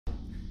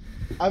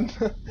I'm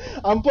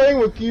I'm playing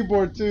with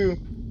keyboard too.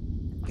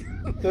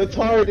 So it's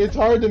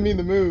hard to me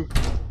to move.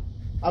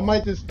 I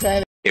might just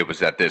panic. It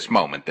was at this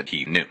moment that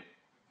he knew.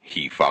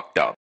 He fucked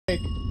up. Oh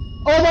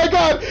my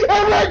god! It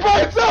ran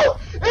by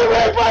itself! It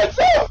ran by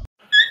itself!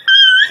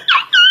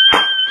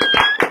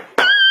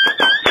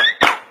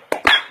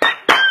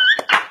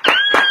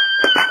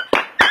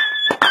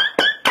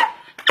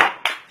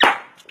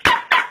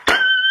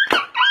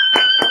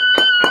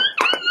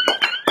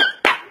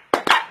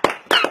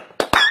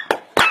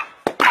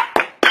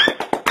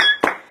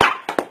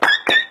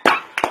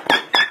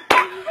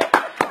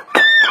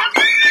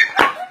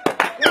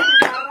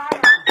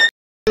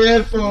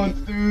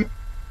 Headphones, dude.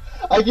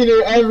 I can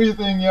hear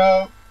everything,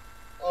 yo.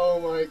 Oh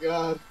my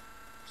god.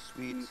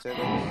 Sweet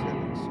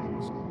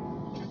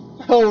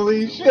 776.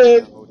 Holy The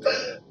shit. Windham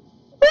Hotel.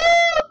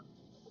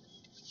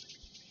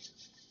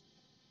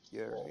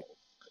 Yeah, right.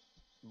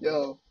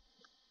 Yo,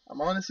 I'm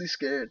honestly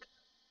scared.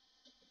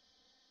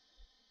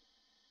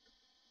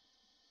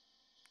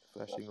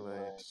 Flashing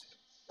lights.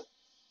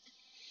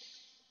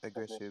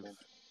 Aggressive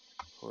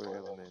horror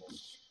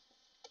elements.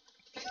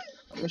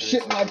 I'm gonna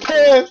shit my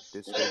Progressive pants.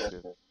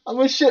 distortion. I'm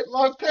gonna shit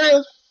my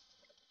pants.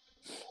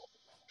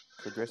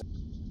 Progressive.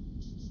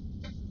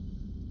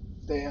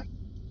 Damn.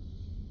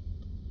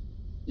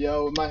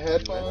 Yo, with my You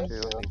left headphones,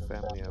 your only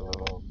family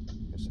alone.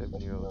 Your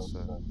 7-year-old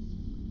son.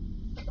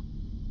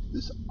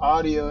 this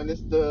audio and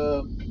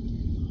the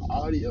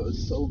audio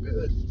is so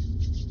good.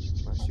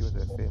 Marcy was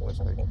a famous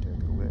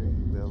architect, a very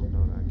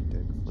well-known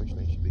architect.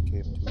 Fortunately, she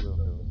became too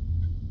well-known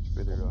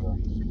for the wrong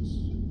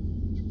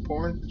reasons.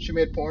 Porn? She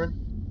made porn?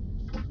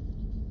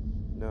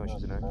 No,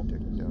 she's an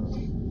architect, dog.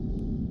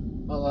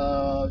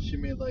 Well, she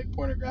made like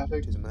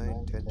pornographic. It is my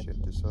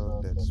intention to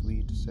solve that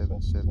Sweet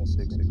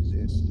 776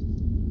 exists.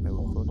 I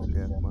will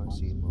photograph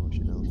Marcy in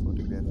motion. I will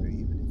photograph her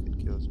even if it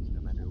kills me,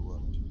 no matter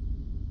what.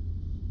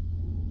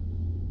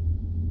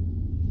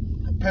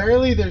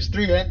 Apparently, there's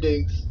 3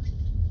 endings.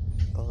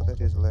 All that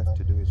is left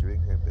to do is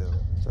ring her bell.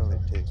 That's all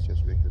it takes,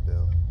 just ring the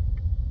bell.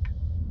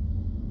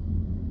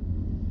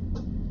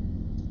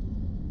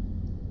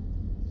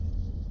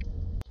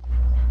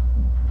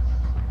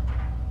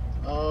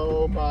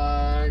 Oh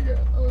my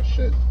god. Oh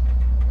shit.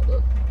 Hold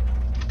up.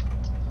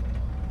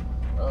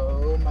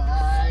 Oh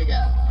my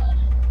god.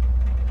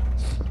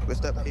 What's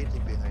that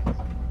painting behind you?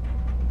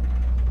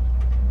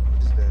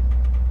 What is that?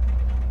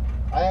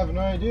 I have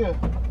no idea.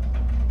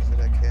 Is it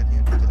a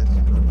canyon? Is it a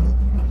single?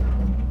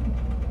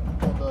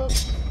 Hold up.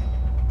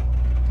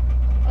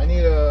 I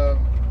need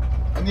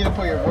to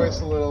put your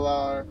voice a little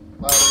louder.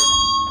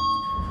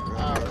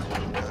 Not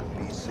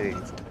be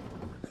saved.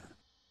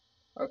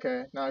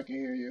 Okay, now I can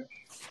hear you.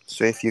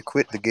 So if you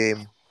quit the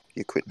game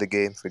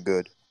for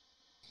good.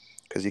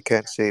 Because you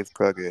can't save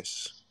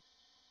progress.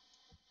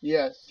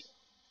 Yes,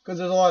 because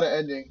there's a lot of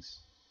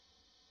endings.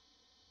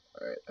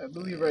 Alright, I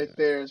believe right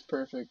there is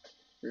perfect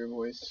for your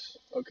voice.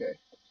 Okay.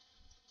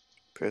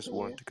 Press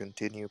 1 to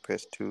continue,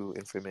 press 2,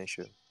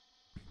 information.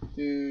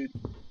 Dude.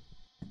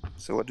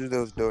 So what do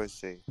those doors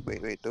say?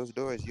 Wait, those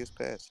doors just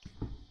passed.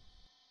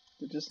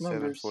 They're just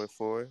numbers.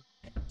 744,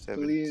 I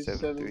believe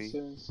 773,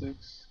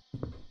 776.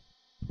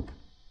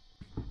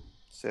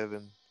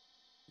 7.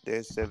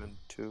 There's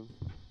 72.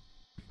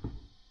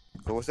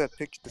 Oh, what's that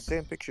picture? The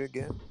same picture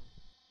again?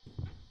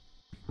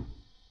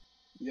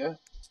 Yeah.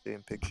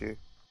 Same picture.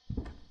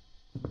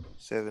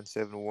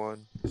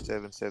 771,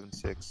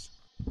 776.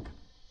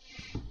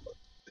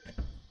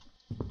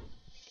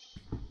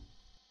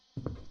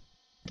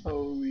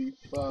 Holy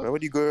fuck. Why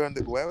would you go around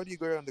the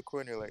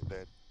corner like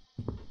that?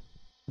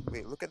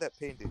 Wait, look at that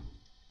painting.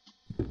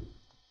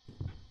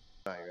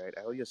 Right?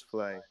 I would just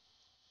fly.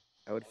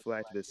 I would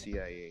fly to the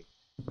CIA.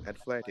 I'd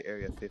fly to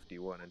Area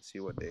 51 and see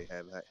what they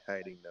have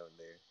hiding down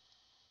there.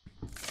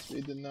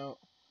 Read the note.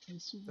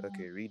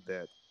 Okay, read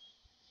that.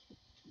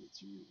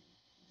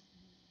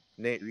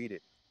 Nate, read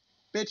it.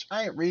 Bitch,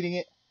 I ain't reading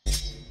it.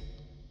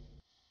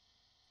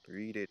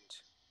 Read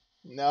it.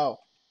 No.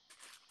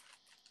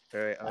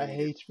 Alright, I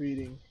hate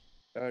reading.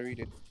 I'll read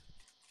it.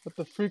 What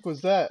the freak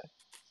was that?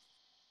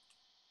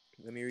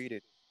 Let me read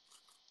it.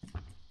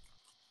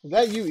 Is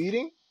that you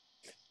eating?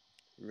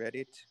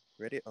 Reddit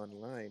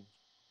online.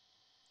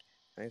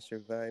 I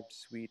survived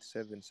Sweet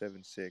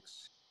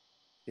 776.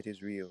 It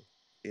is real.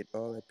 It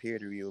all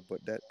appeared real,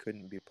 but that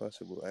couldn't be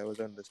possible. I was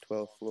on the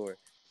 12th floor,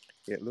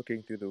 yet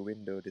looking through the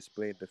window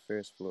displayed the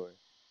first floor.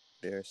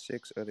 There are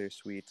 6 other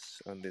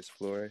suites on this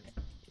floor,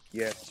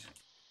 yet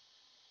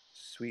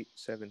Suite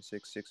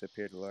 766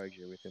 appeared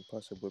larger, with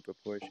impossible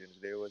proportions.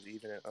 There was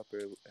even an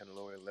upper and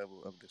lower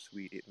level of the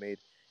suite. It made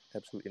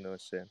absolutely no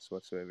sense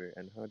whatsoever.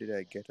 And how did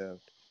I get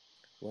out?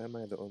 Why am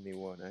I the only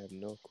one? I have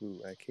no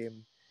clue. I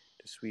came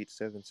to Suite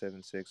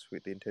 776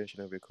 with the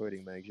intention of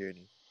recording my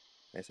journey.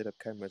 I set up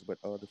cameras, but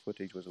all the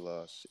footage was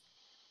lost.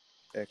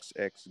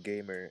 XX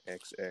Gamer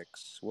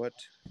XX.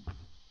 What?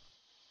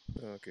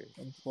 Okay.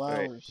 And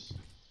flowers.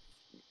 Right.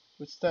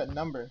 What's that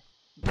number?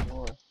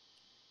 Drawer.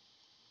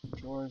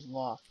 Drawer is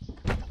locked.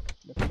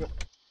 Can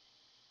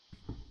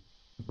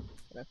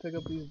I pick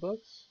up these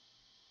books?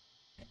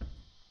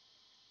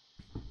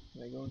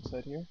 Can I go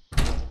inside here?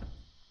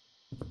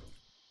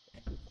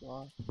 It's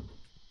locked.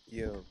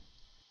 Yo,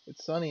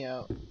 It's sunny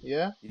out.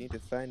 Yeah? you need to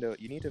find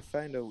out. You need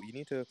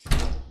to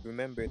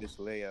remember this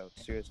layout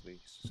seriously,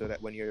 so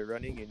that when you're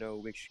running, you know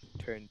which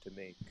turn to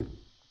make.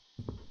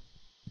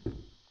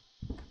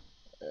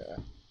 Yeah.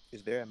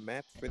 Is there a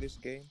map for this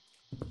game?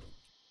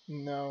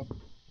 No.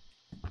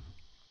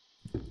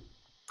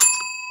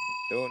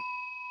 Don't.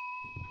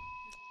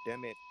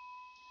 Damn it.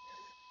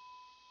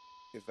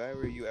 If I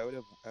were you, I would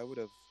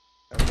have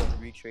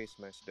retraced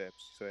my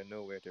steps so I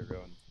know where to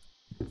run.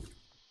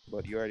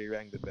 But you already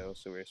rang the bell,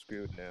 so we're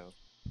screwed now.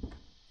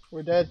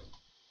 We're dead.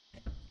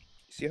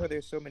 See how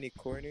there's so many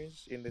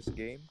corners in this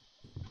game?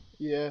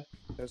 Yeah.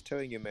 I was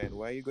telling you, man,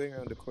 why are you going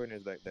around the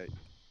corners like that?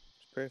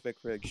 It's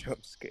perfect for a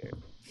jump scare.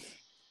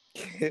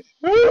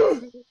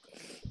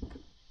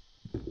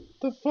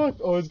 The fuck?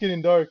 Oh, it's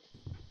getting dark.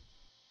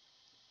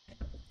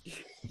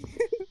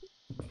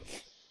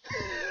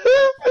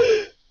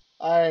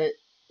 Alright.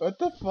 What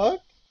the fuck?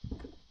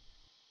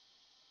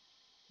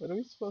 What are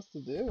we supposed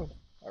to do?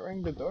 I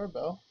rang the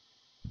doorbell.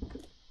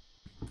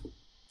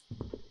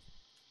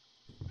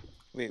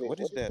 Wait,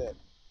 what is that?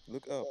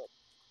 Look up.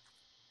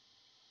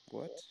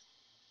 What?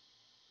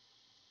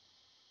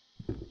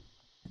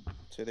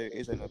 So there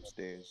is an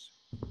upstairs.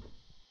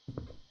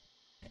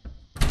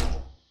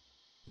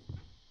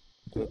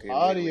 The Okay, wait.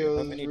 audio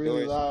How is many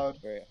really doors? loud.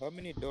 Right, how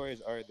many doors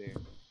are there?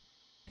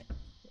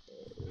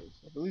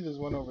 I believe there's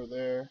one over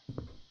there.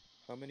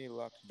 How many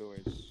locked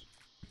doors?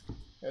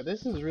 Yeah,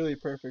 this is really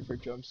perfect for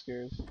jump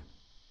scares.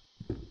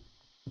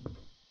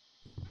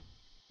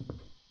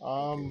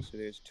 Okay, so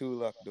there's 2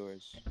 locked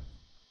doors.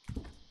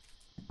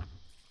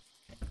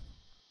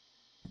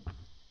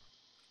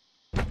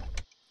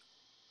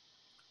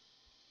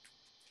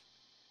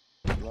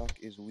 Lock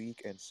is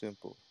weak and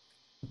simple.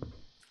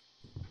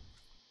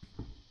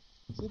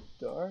 Is it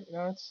dark?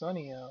 No, it's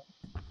sunny out.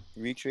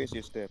 Retrace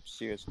your steps,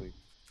 seriously.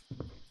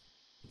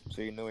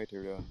 So you know where to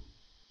run.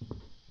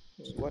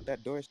 So what,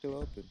 that door is still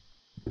open?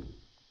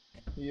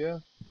 Yeah.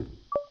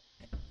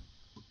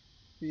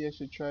 Maybe I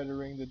should try to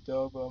ring the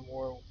doorbell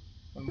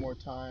one more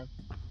time.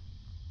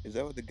 Is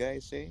that what the guy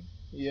is saying?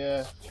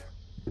 Yeah.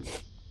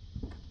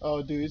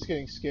 Oh, dude, it's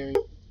getting scary.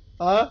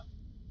 Huh?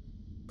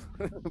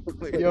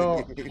 Play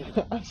Yo, the game.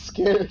 I'm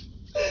scared.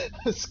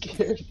 I'm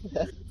scared.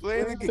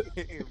 Play the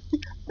game.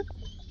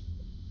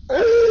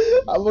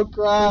 I'm gonna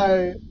cry.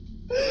 I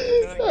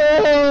was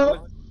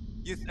telling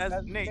you, man. I was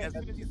as Nate. As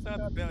soon as you saw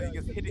the bell, you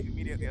just hit it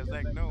immediately. I was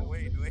like, no,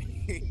 wait. We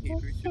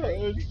should ring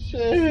Oh, it.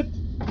 shit.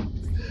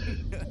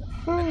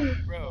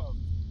 Bro.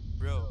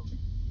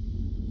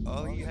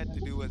 All you had to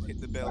do was hit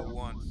the bell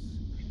once.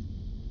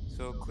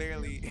 So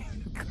clearly,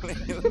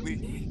 if you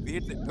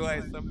hit it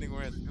twice, something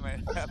worse might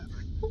happen.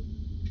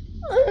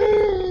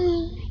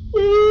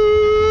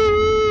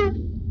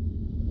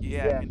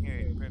 Yeah, I can hear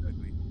it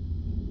perfectly.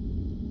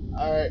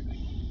 Alright.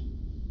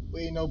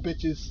 We ain't no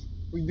bitches.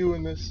 We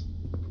doing this.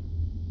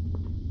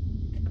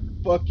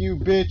 Fuck you,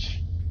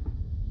 bitch.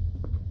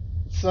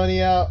 It's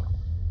sunny out.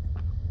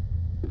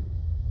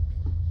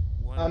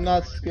 I'm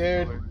not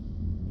scared.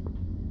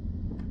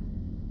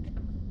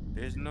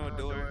 There's no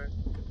door.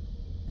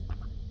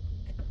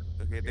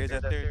 Okay, there's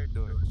a third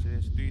door. So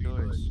there's 3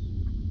 doors.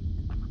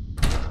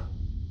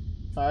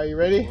 Alright, you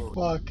ready? Whoa.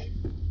 Fuck.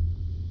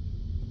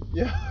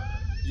 Yeah.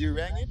 You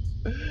rang it?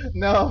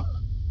 No.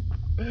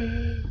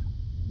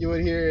 You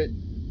would hear it.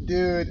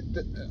 Dude,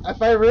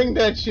 if I ring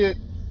that shit.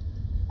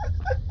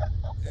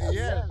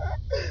 Yeah.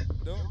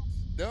 Don't.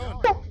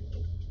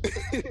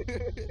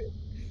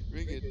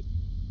 Ring it.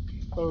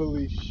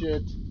 Holy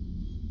shit.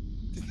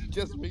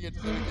 Just ring it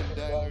so we can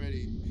die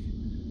already.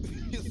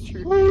 Just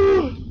ring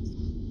it.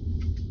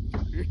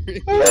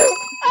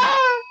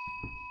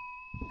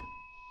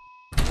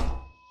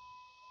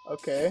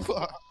 Okay.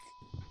 Fuck.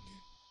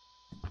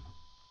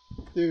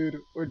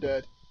 Dude, we're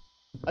dead.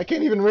 I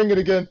can't even ring it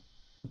again.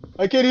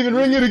 I can't even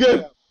ring it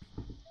again.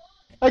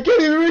 I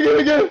can't even ring it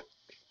again.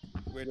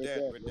 We're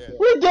dead.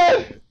 We're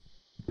dead.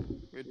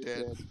 We're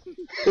dead.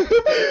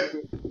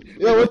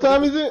 Yo, what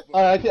time is it?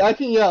 Alright, I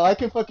can yell. I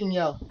can fucking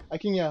yell. I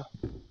can yell.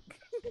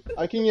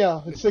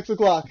 It's 6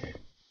 o'clock.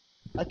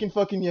 I can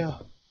fucking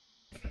yell.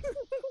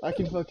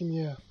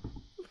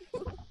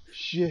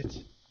 Shit.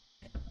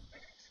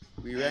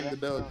 We rang the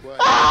bell twice.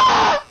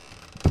 Ah!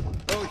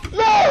 Oh,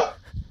 No!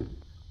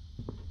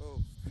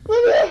 oh.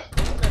 Let me-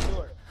 Open that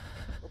door.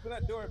 Open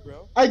that door,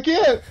 bro. I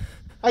can't.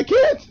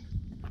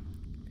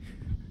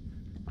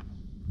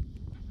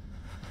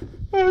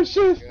 Oh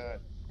shit. God.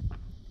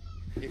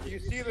 If you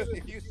see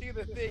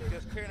the thing,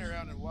 just turn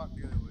around and walk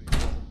the other way.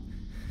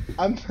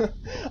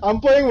 I'm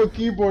playing with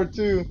keyboard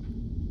too.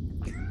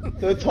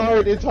 So it's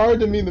hard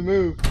to me to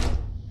move.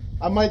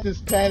 I might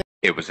just panic.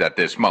 It was at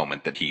this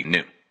moment that he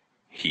knew.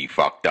 He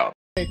fucked up.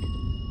 Oh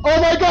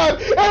my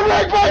god! It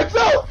ran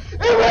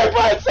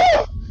by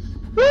itself!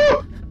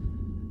 Woo!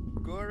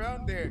 Go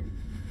around there.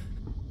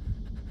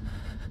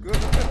 Go.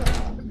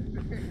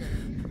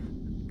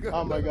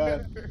 Oh my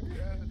god.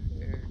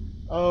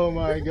 Oh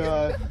my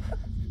god.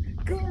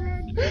 Go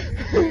around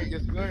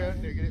Just go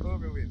out there, get it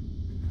over with.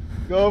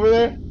 Go over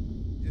there.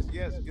 Just go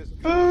and get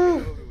it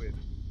over with.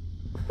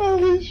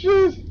 Holy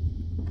shit.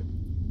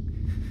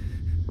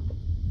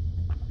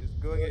 Just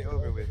go and get it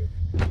over with.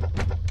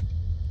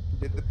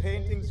 Did the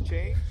paintings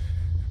change?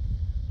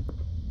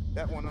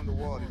 That one on the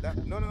wall. Did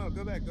that? No,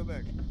 go back.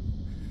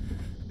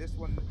 This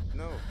one,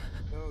 no.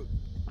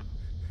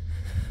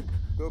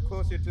 Go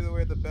closer to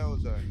where the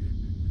bells are.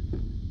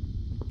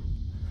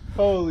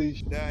 Holy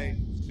shit. Die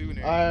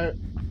sooner. Alright,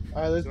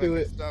 let's So do I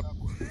it. can stop.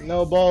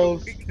 No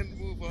balls. So we can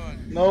move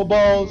on. No Go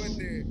balls. in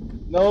there.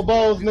 No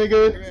balls, Stop this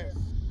nigga. stress.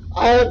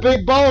 I have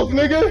big balls, Come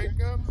on, nigga. here it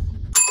comes.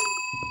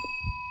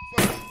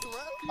 Fuck,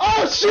 what?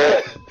 Oh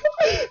shit!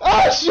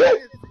 Oh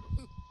shit!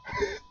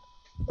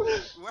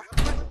 Why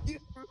would you?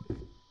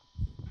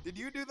 Did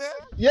you do that?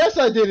 Yes,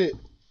 I did it.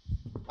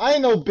 I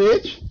ain't no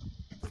bitch.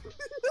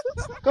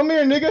 Come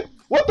here, nigga.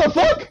 What the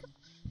fuck?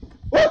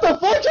 What the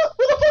fuck?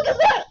 Who the fuck is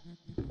that?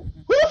 Who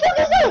the fuck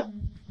is that?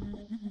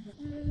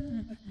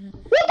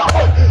 What the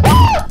fuck?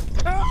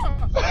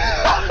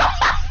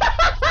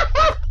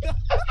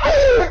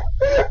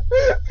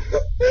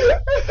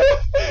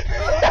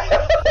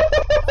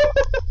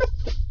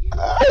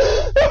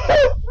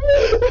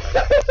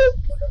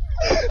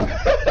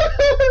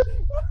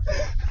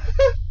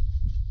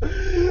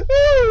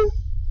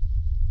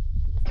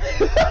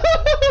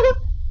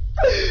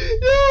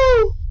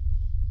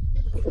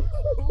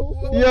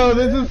 Yo,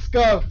 this is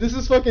scuff. This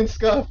is fucking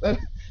scuff.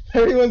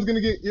 Everyone's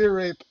gonna get ear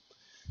rape.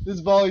 This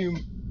volume.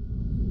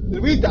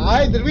 Did we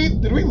die? Did we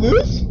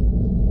lose?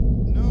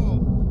 No.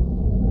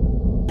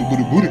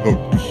 Booty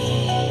hoe.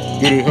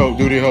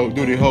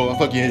 Booty hoe. I'm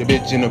fucking a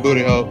bitch in the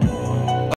booty hoe.